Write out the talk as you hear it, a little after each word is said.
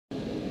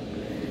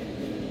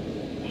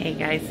Hey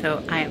guys,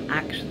 so I am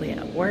actually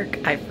at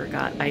work. I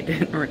forgot I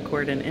didn't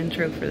record an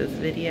intro for this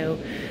video.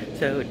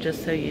 So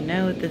just so you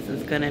know, this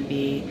is going to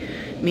be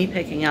me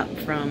picking up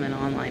from an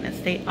online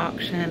estate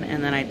auction,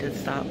 and then I did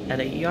stop at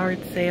a yard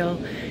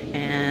sale.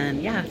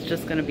 And yeah, it's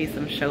just going to be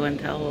some show and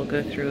tell. We'll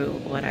go through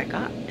what I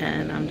got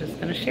and I'm just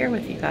going to share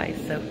with you guys.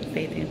 So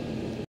stay tuned.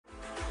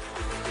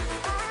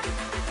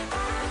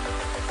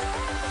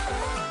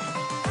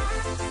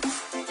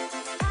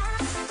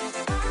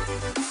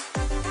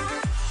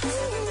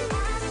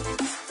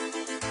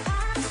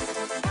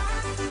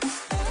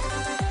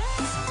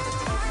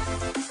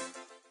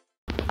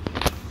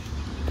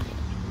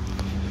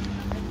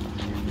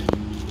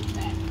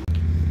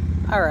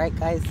 Alright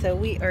guys, so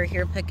we are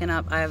here picking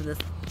up. I have this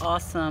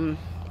awesome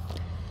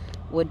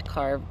wood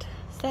carved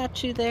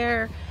statue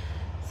there,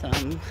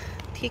 some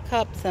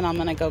teacups, and I'm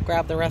gonna go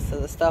grab the rest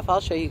of the stuff.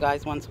 I'll show you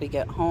guys once we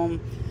get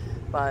home.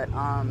 But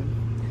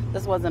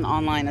this was an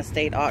online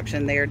estate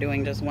auction. They are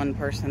doing just one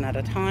person at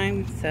a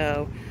time,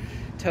 so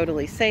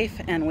totally safe.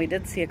 And we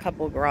did see a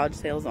couple garage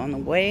sales on the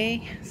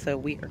way, so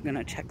we are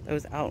gonna check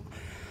those out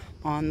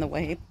on the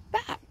way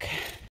back.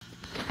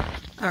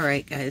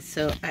 Alright guys,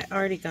 so I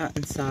already got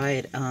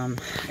inside. I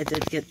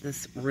did get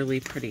this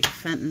really pretty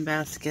Fenton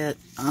basket.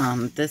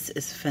 This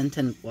is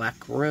Fenton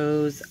Black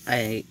Rose.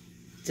 It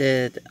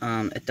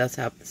does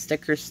have the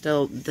sticker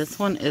still. This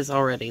one is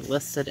already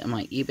listed in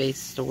my eBay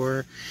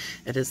store.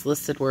 It is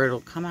listed where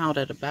it'll come out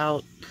at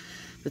about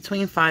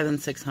between $500 and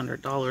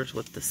 $600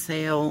 with the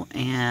sale,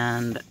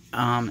 and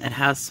it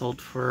has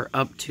sold for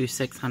up to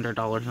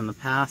 $600 in the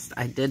past.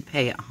 I did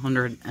pay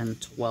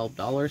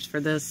 $112 for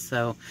this,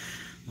 so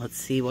let's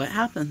see what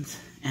happens.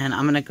 And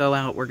I'm gonna go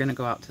out. We're gonna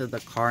go out to the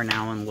car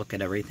now and look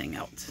at everything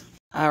else.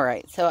 All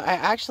right, so I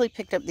actually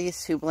picked up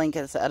these two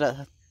blankets at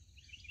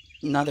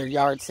another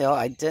yard sale.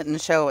 I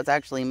didn't show it's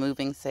actually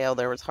moving sale.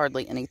 There was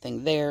hardly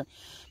anything there,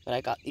 but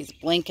I got these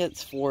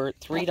blankets for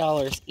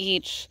 $3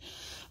 each.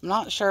 I'm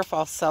not sure if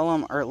I'll sell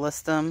them or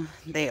list them.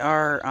 They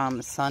are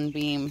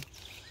Sunbeam,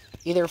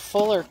 either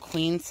full or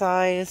queen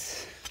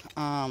size.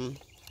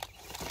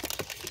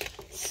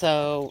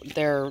 So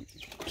they're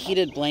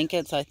heated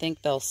blankets. I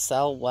think they'll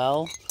sell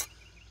well.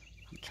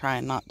 I'm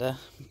trying not to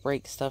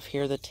break stuff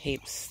here. The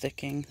tape's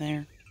sticking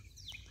there.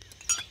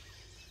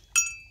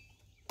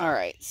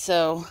 Alright,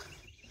 so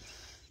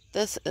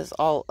this is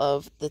all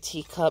of the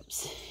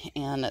teacups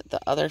and the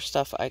other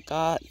stuff I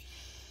got.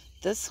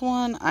 This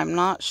one, I'm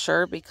not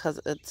sure because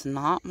it's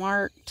not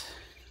marked.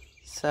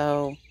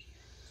 So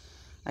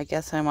I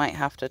guess I might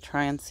have to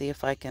try and see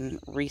if I can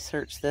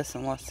research this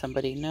unless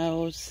somebody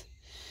knows.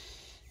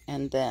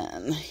 And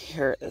then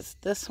here is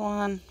this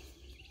one.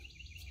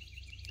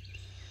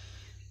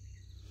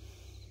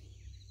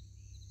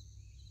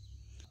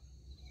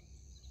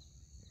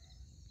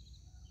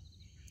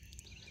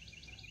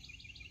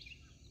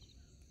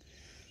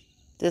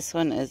 This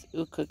one is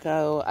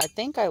Ukako. I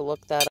think I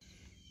looked that up.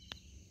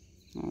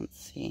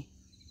 Let's see.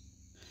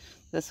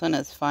 This one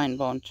is Fine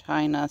Bone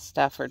China,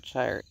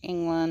 Staffordshire,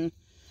 England.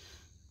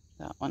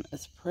 That one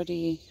is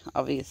pretty.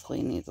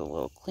 Obviously needs a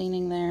little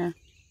cleaning there.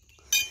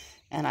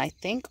 And I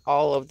think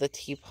all of the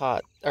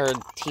teacups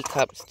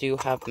do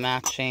have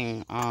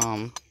matching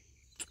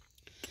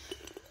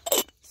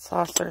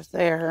saucers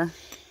there.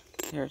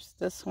 There's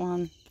this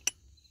one.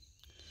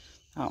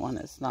 That one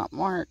is not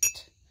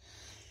marked.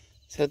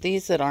 So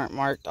these that aren't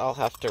marked, I'll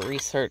have to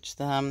research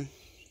them.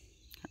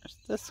 There's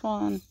this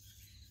one.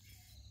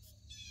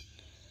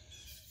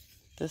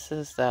 This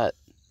is that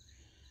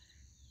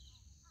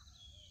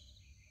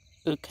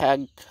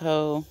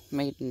Ukagko,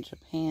 made in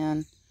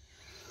Japan.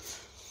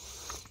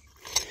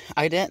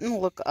 I didn't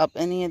look up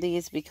any of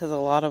these because a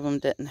lot of them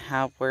didn't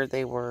have where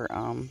they were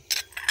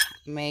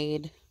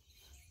made.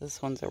 This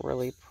one's a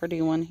really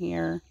pretty one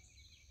here.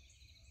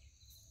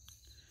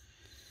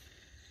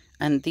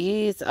 And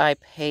these I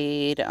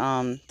paid,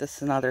 this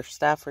is another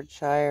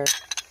Staffordshire.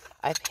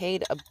 I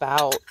paid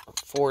about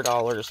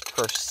 $4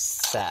 per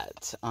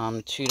set,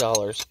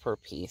 $2 per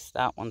piece.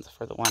 That one's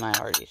for the one I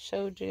already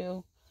showed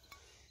you.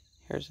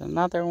 Here's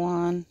another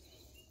one.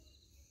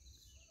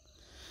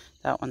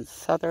 That one's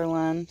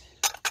Sutherland.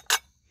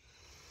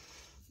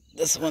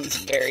 This one's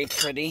very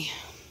pretty.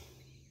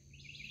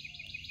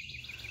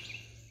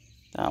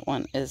 That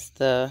one is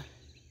the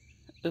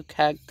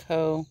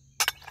Ukagko.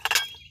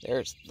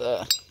 There's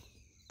the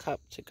cup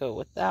to go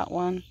with that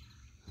one.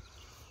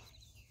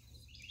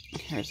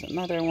 Here's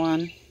another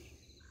one.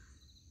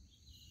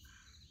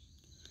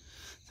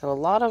 So a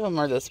lot of them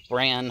are this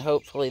brand.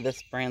 Hopefully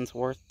this brand's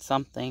worth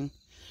something.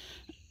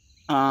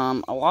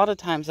 A lot of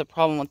times the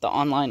problem with the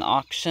online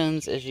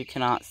auctions is you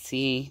cannot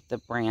see the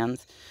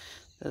brands.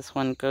 This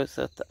one goes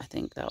with, I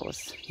think that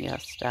was, yeah,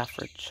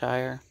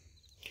 Staffordshire.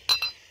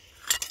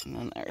 And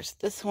then there's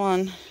this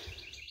one.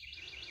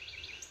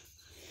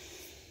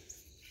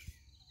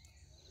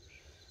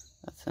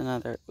 That's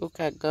another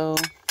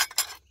Ukagko.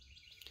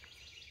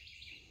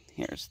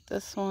 Here's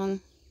this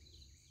one.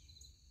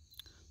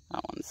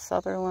 That one's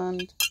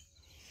Sutherland.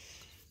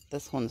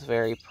 This one's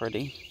very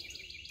pretty.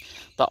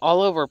 The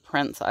all over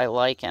prints I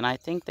like, and I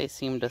think they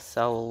seem to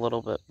sell a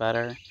little bit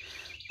better.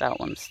 That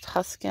one's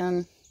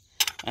Tuscan,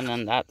 and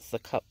then that's the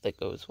cup that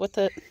goes with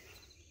it.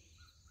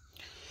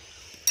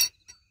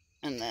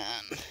 And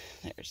then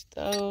there's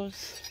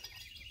those.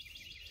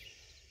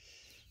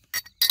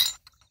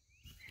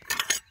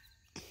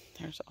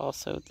 There's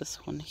also this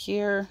one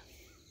here.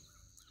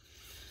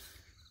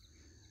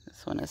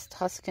 This one is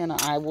Tuscan.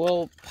 I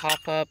will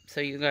pop up,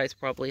 so you guys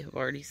probably have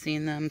already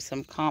seen them,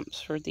 some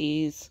comps for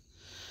these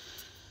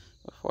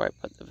before I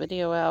put the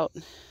video out.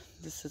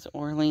 This is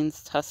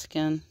Orleans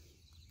Tuscan.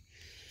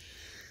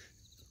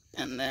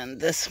 And then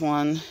this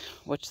one,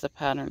 which the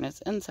pattern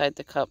is inside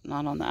the cup,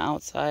 not on the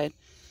outside,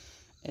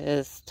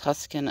 is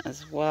Tuscan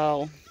as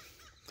well.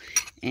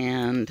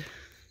 And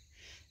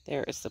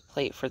there is the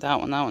plate for that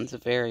one. That one's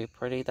very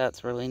pretty.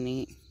 That's really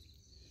neat.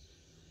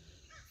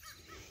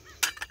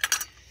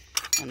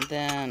 And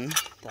then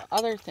the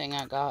other thing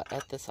I got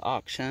at this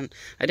auction,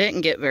 I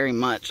didn't get very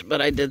much,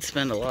 but I did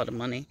spend a lot of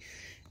money,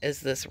 is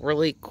this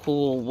really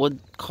cool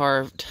wood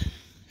carved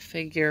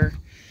figure.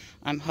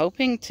 I'm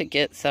hoping to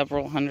get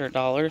several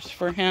 $100s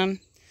for him.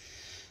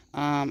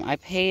 I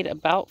paid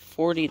about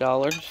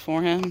 $40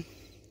 for him,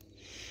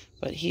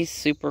 but he's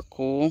super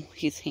cool.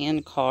 He's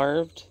hand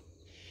carved.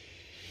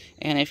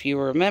 And if you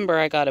remember,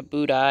 I got a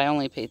Buddha. I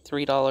only paid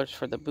 $3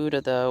 for the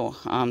Buddha, though.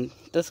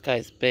 This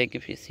guy's big,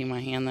 if you see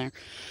my hand there.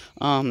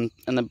 And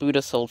the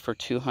Buddha sold for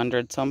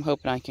 $200, so I'm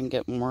hoping I can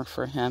get more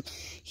for him.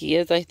 He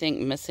is, I think,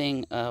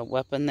 missing a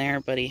weapon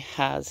there, but he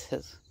has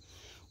his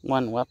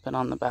one weapon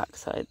on the back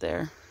side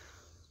there.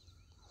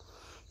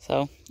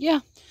 So,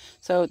 yeah.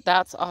 So,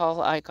 that's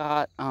all I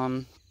got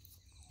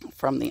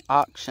from the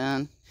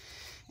auction.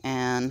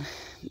 And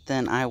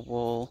then I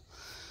will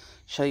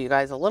show you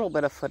guys a little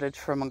bit of footage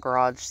from a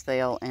garage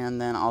sale, and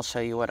then I'll show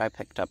you what I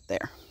picked up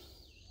there.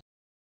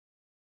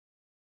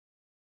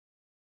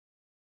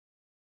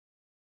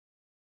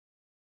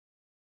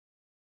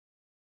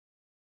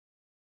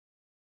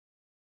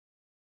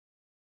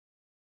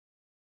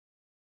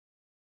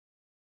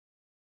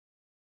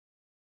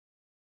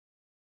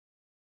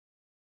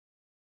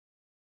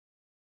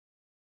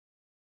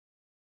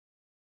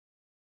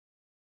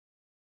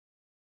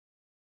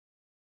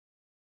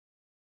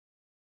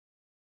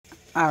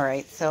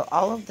 Alright, so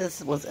all of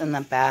this was in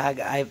the bag.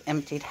 I've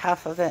emptied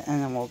half of it,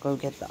 and then we'll go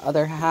get the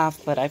other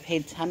half. But I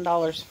paid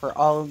 $10 for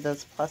all of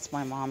this, plus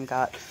my mom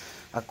got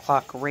a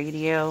clock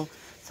radio.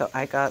 So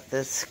I got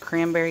this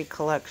cranberry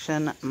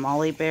collection,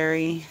 Molly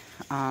Berry.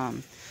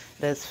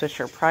 It is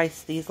Fisher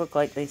Price. These look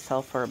like they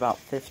sell for about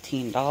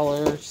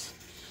 $15.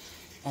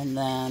 And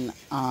then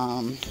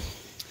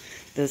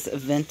this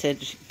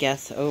vintage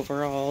Guess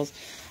overalls.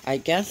 I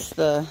guess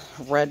the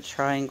red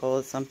triangle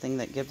is something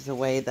that gives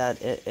away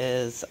that it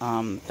is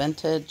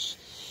vintage.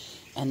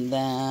 And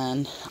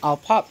then I'll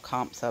pop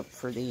comps up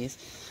for these.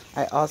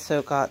 I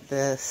also got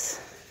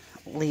this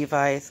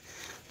Levi's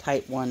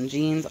Type 1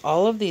 jeans.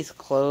 All of these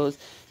clothes,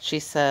 she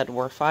said,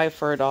 were $5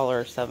 for $1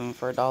 or $7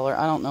 for $1.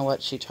 I don't know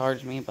what she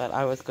charged me, but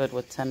I was good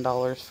with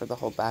 $10 for the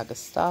whole bag of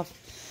stuff.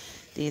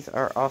 These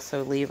are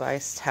also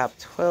Levi's Tap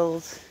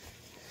Twills.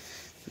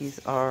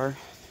 These are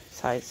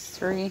size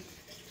 3.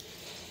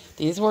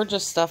 These were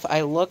just stuff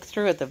I looked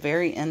through. At the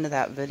very end of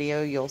that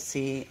video, you'll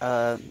see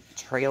a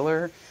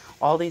trailer.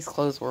 All these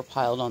clothes were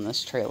piled on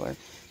this trailer.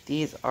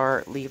 These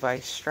are Levi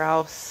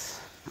Strauss.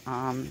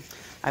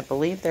 I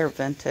believe they're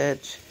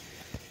vintage.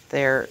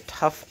 They're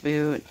Tough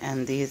Boot,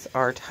 and these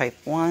are Type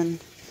 1,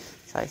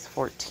 size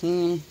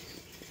 14.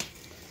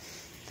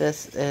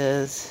 This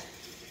is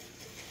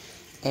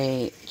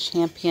a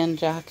Champion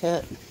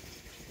jacket.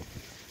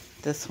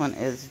 This one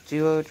is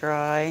Duo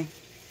Dry,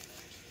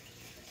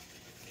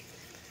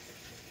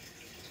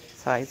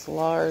 size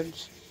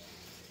large.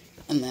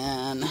 And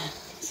then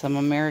some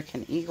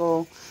American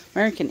Eagle.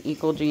 American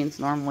Eagle jeans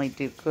normally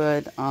do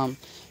good.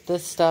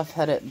 This stuff,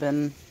 had it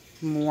been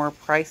more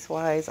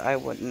price-wise, I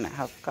wouldn't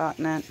have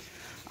gotten it.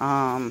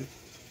 On-field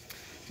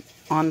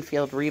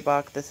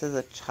Reebok. This is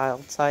a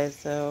child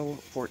size, though,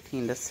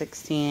 14 to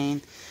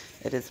 16.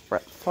 It is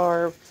Brett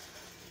Favre.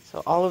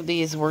 So all of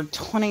these were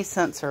 20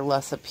 cents or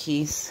less a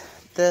piece.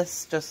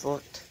 This just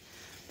looked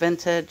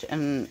vintage,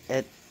 and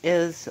it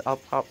is. I'll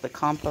pop the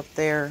comp up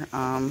there.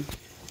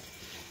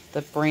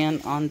 The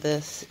brand on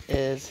this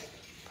is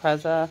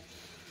Preza.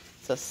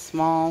 It's a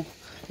small,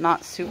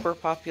 not super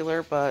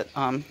popular, but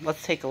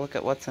let's take a look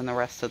at what's in the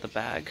rest of the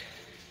bag.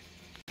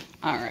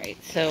 Alright,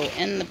 so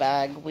in the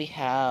bag we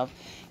have,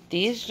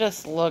 these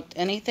just looked,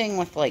 anything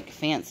with like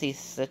fancy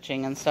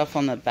stitching and stuff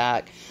on the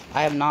back.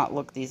 I have not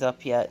looked these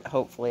up yet.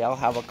 Hopefully I'll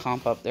have a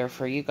comp up there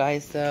for you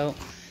guys though.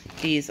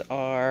 These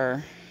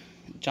are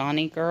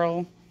Johnny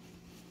Girl.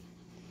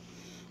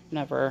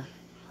 Never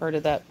heard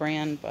of that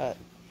brand, but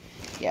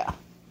yeah.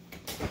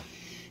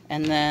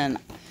 And then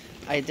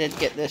I did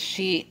get this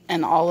sheet,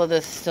 and all of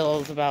this still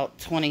is about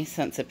 20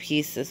 cents a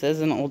piece. This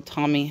is an old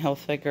Tommy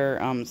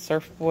Hilfiger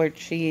surfboard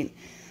sheet.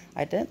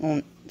 I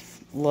didn't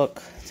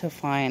look to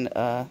find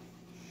a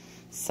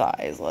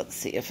size. Let's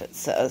see if it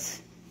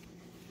says.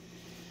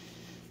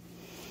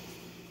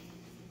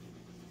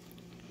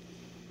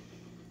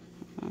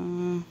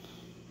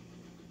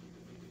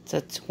 It's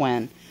a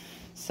twin.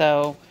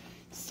 So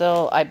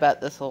still, I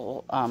bet this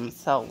will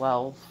sell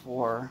well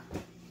for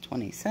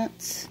 20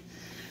 cents.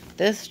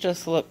 This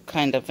just looked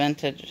kind of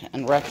vintage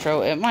and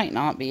retro. It might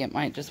not be. It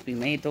might just be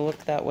made to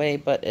look that way,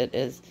 but it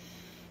is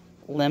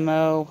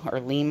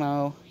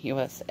Limo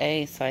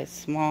USA, size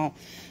small.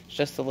 It's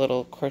just a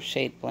little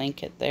crocheted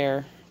blanket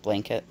there.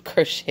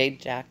 Crocheted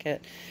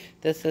jacket.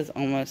 This is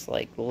almost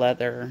like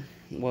leather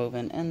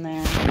woven in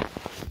there.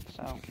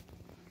 So,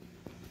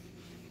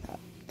 I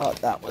thought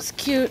that was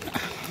cute.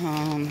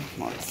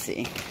 Let's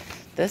see.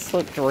 This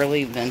looked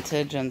really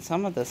vintage, and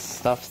some of this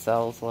stuff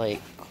sells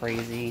like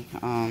crazy.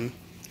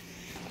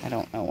 I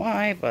don't know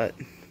why, but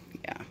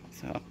yeah.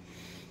 So,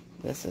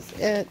 this is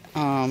it.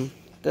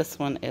 This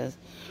one is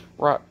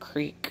Rock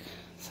Creek,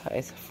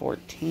 size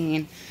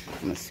 14.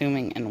 I'm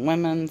assuming in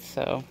women's,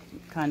 so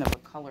kind of a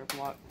color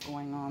block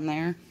going on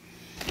there.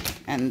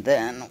 And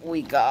then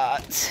we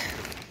got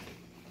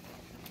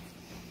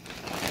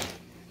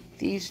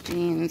these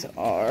jeans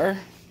are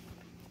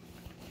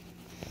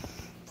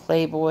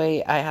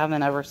Playboy. I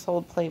haven't ever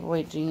sold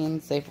Playboy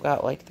jeans. They've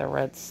got like the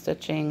red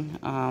stitching.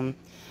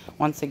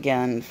 Once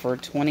again, for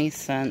 20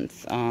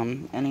 cents,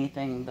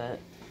 anything that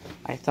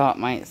I thought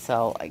might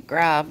sell, I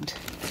grabbed.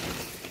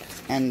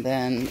 And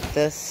then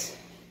this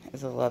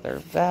is a leather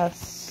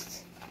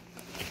vest.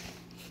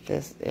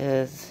 This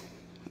is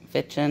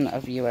Vichin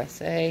of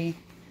USA.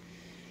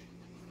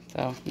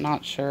 So,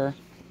 not sure.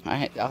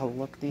 I'll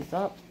look these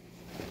up.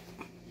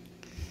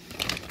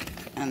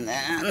 And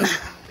then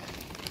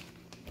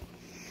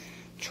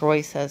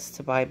Troy says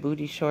to buy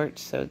booty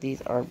shorts. So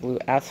these are Blue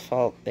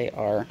Asphalt. They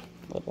are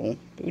little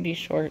booty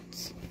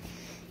shorts.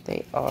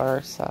 They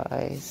are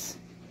size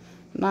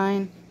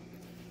 9.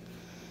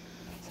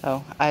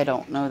 So I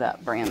don't know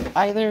that brand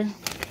either.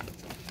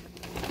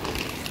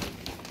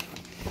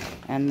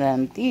 And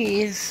then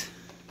these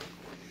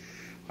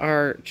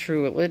are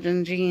True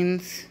Religion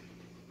jeans.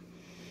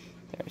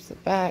 There's the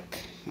back.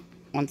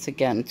 Once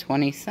again,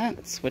 20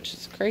 cents, which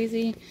is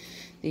crazy.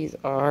 These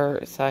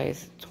are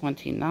size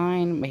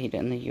 29, made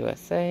in the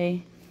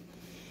USA.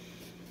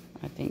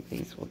 I think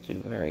these will do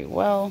very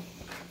well.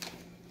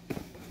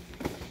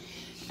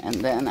 And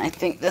then I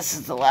think this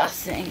is the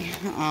last thing.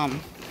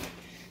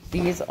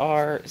 These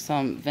are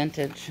some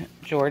vintage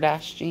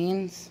Jordache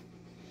jeans.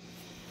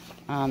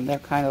 They're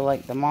kind of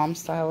like the mom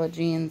style of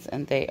jeans,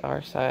 and they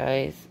are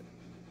size,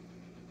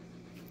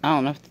 I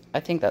don't know,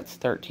 I think that's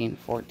 13,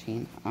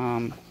 14.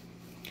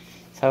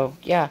 So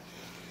yeah,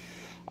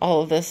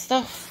 all of this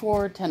stuff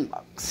for 10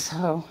 bucks.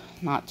 So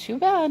not too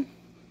bad.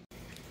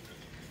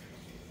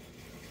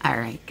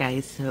 Alright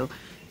guys, so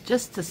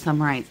just to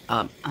summarize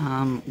up,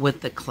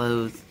 with the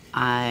clothes,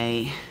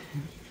 I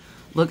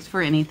looked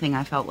for anything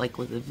I felt like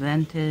was a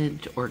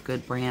vintage or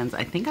good brands.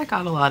 I think I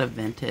got a lot of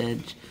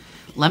vintage.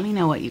 Let me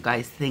know what you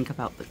guys think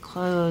about the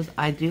clothes.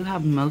 I do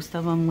have most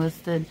of them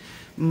listed.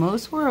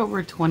 Most were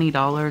over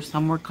 $20.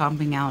 Some were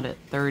comping out at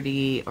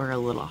 $30 or a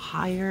little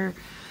higher.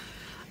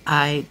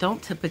 I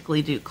don't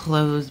typically do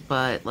clothes,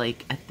 but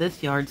like at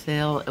this yard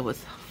sale, it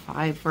was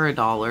 5 for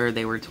 $1.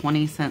 They were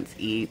 20 cents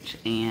each,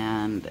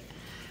 and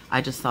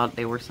I just thought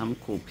they were some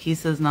cool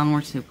pieces. None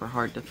were super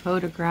hard to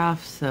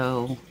photograph,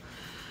 so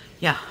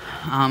yeah.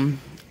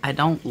 I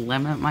don't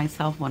limit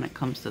myself when it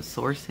comes to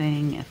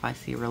sourcing. If I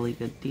see really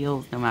good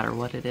deals, no matter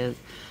what it is,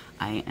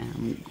 I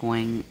am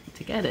going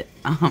to get it.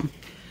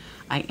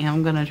 I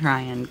am going to try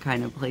and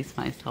kind of place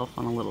myself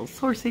on a little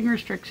sourcing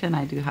restriction.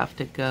 I do have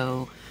to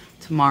go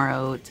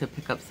tomorrow to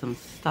pick up some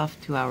stuff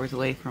 2 hours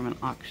away from an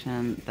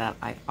auction that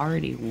I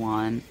already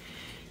won.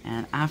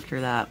 And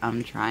after that,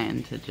 I'm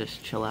trying to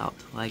just chill out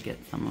till I get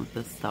some of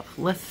this stuff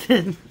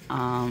listed.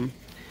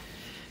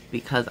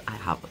 Because I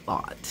have a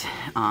lot.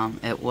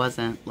 It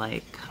wasn't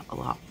like a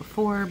lot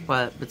before,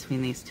 but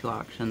between these two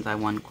auctions, I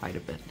won quite a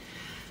bit.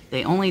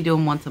 They only do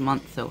them once a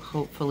month, so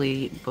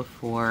hopefully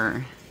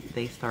before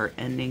they start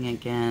ending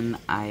again,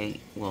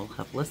 I will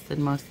have listed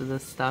most of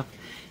this stuff.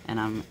 And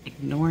I'm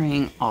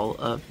ignoring all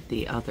of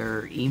the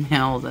other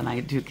emails, and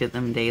I do get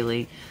them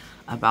daily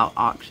about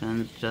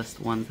auctions, just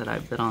ones that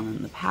I've bid on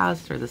in the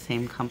past, or the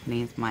same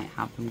companies might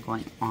have them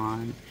going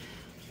on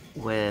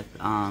with,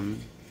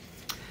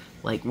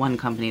 like one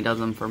company does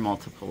them for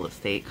multiple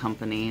estate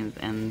companies,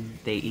 and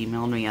they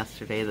emailed me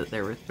yesterday that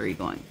there were 3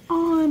 going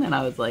on, and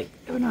I was like,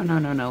 oh,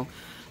 no.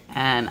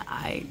 And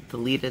I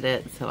deleted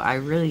it, so I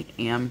really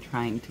am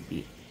trying to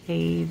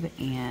behave,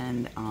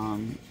 and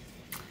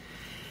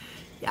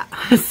yeah,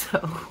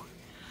 so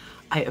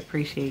I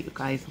appreciate you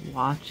guys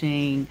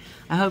watching.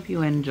 I hope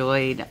you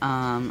enjoyed.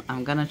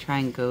 I'm gonna try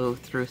and go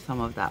through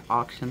some of that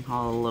auction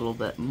haul a little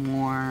bit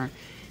more.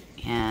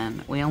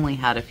 And we only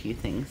had a few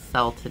things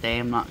sell today.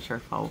 I'm not sure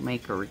if I'll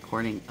make a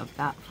recording of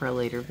that for a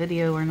later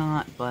video or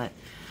not. But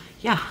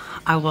yeah,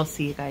 I will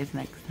see you guys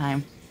next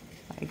time.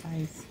 Bye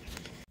guys.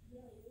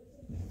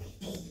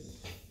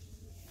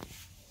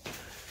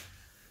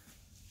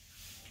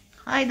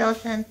 Hi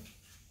Dawson.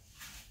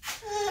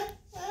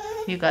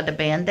 You got a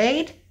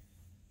Band-Aid?